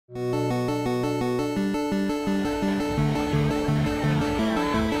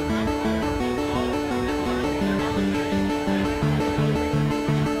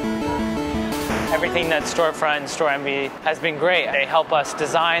Everything that Storefront and Storenvy has been great. They help us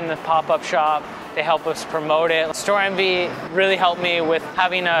design the pop-up shop. They help us promote it. Storenvy really helped me with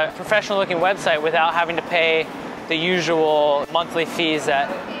having a professional looking website without having to pay the usual monthly fees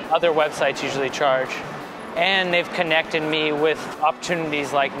that other websites usually charge. And they've connected me with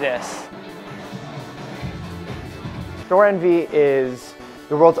opportunities like this. Storenvy is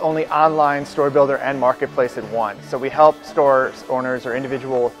the world's only online store builder and marketplace at once. So we help store owners or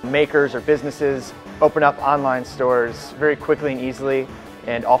individual makers or businesses open up online stores very quickly and easily,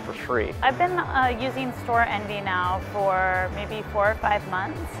 and all for free. I've been using Storenvy now for maybe 4 or 5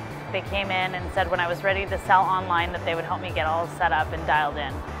 months. They came in and said when I was ready to sell online that they would help me get all set up and dialed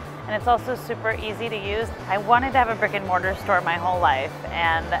in. And it's also super easy to use. I wanted to have a brick and mortar store my whole life,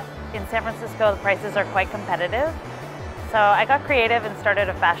 and in San Francisco the prices are quite competitive. So I got creative and started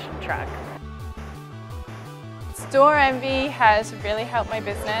a fashion truck. Storenvy has really helped my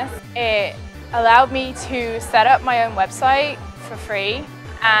business. It allowed me to set up my own website for free,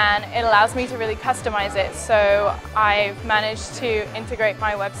 and it allows me to really customize it. So I've managed to integrate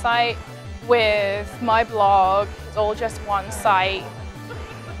my website with my blog. It's all just one site.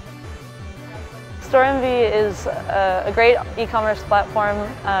 Storenvy is a great e-commerce platform.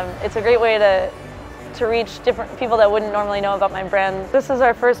 It's a great way to reach different people that wouldn't normally know about my brand. This is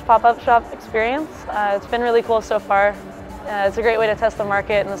our first pop-up shop experience. It's been really cool so far. It's a great way to test the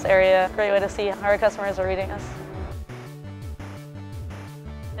market in this area, great way to see how our customers are reading us.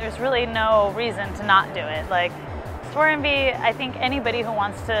 There's really no reason to not do it. Like Storenvy, I think anybody who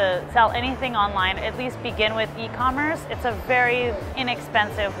wants to sell anything online, at least begin with e-commerce. It's a very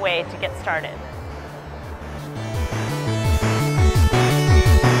inexpensive way to get started.